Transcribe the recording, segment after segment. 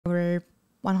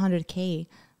100K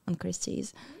on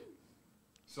Christie's.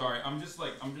 Sorry,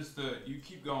 you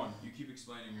keep going. You keep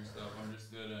explaining your stuff. I'm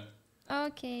just gonna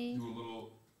do a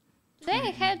little. Today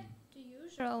I had the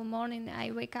usual morning.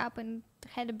 I wake up and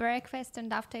had a breakfast,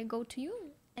 and after I go to you,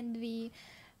 and we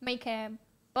make a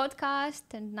podcast,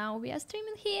 and now we are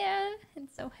streaming here, and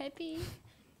so happy to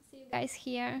see you guys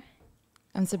here.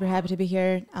 I'm super happy to be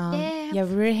here. Yeah,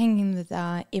 we were hanging with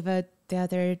Eva the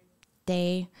other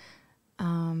day.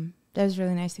 That was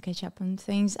really nice to catch up on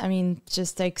things. I mean,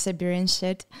 just like Siberian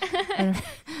shit.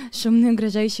 Шумные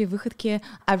угрожающие выходки.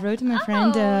 I wrote to my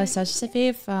friend Sasha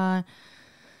Safiev,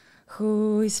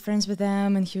 who is friends with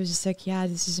them, and he was just like, yeah,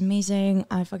 this is amazing.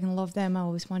 I fucking love them. I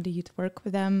always wanted you to work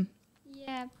with them.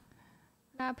 Yeah.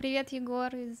 Привет, Егор,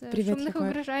 из шумных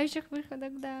угрожающих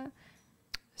выходок, да.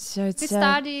 So it's, we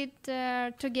studied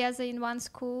together in one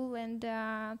school, and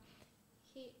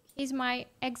he's my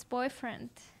ex-boyfriend.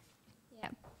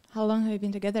 Yeah. How long have you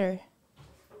been together?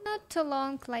 Not too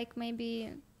long, like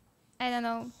maybe, I don't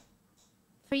know,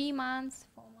 3 months,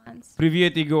 4 months.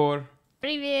 Привет, Igor.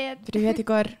 Привет. Привет,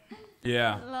 Igor.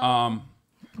 Yeah.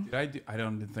 I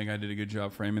don't think I did a good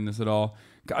job framing this at all.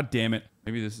 God damn it.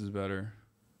 Maybe this is better.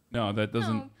 No, that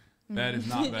doesn't. No. That is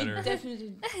not better.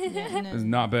 Definitely. It's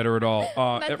not better at all.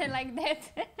 Better like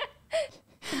that.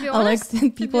 I like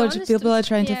people are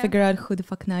trying to figure out who the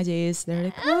fuck Nadia is. They're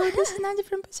like, oh, this is Nadia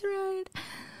from Pussy Riot.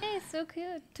 Yeah, it's so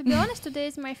cute. To be honest, today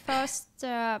is my first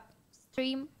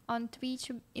stream on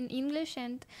Twitch in English,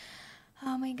 and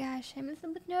oh my gosh, I'm a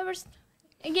little bit nervous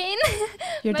again.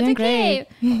 You're doing great.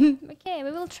 Okay,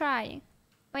 we will try.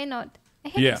 Why not? I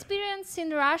had experience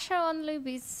in Russia only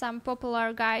with some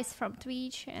popular guys from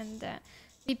Twitch, and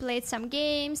we played some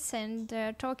games and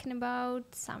talking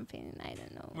about something, I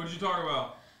don't know. What did you talk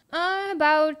about?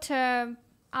 About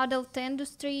adult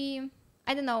industry.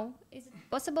 I don't know. Is it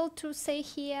possible to say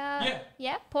here? Yeah.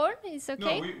 Yeah, porn is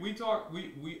okay? No, we talk,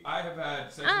 I have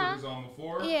had sex workers on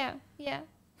before. Yeah.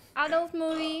 Adult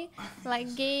movie,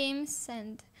 like games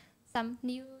and some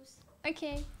news.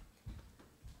 Okay.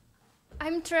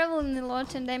 I'm traveling a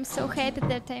lot, and I'm so happy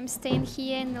that I'm staying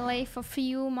here in LA for a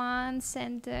few months,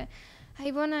 and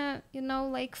I wanna,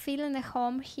 like feeling at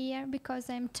home here because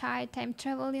I'm tired. I'm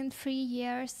traveling 3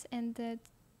 years, and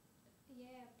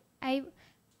I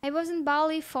was in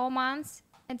Bali 4 months.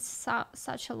 It's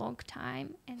such a long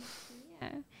time, and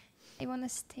I wanna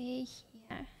stay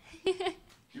here.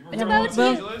 What about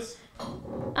you?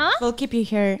 We'll keep you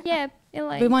here. Yeah,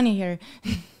 LA. We want you here.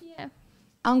 Yeah.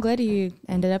 I'm glad you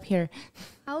ended up here.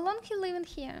 How long you living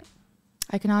here?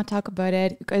 I cannot talk about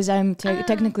it because I'm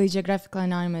technically geographically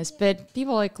anonymous, but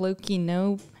people like Loki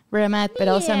know where I'm at, but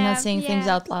also I'm not saying things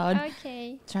out loud.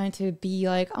 Okay. Trying to be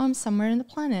like, oh, I'm somewhere in the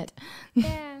planet.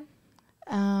 Yeah.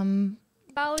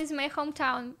 Bali is my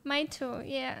hometown. Mine too,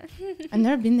 yeah. I've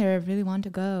never been there. I really want to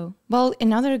go. Well,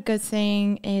 another good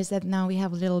thing is that now we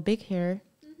have Little Big here.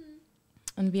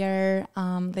 And we are,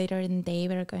 later in the day,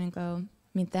 we're going to go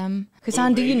meet them.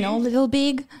 Hasan, do you know Little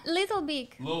Big? Little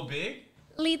Big. Little Big?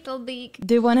 Little Big.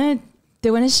 Do you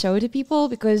wanna show to people?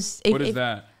 Because what is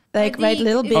that? Like, right,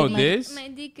 Little Big. Oh, this? My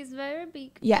dick is very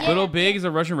big. Yeah. Little Big is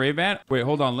a Russian rave band? Wait,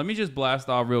 hold on. Let me just blast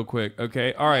off real quick,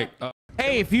 okay? All right.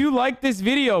 Hey, if you like this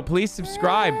video, please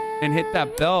subscribe and hit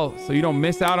that bell so you don't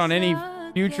miss out on any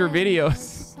future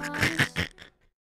videos.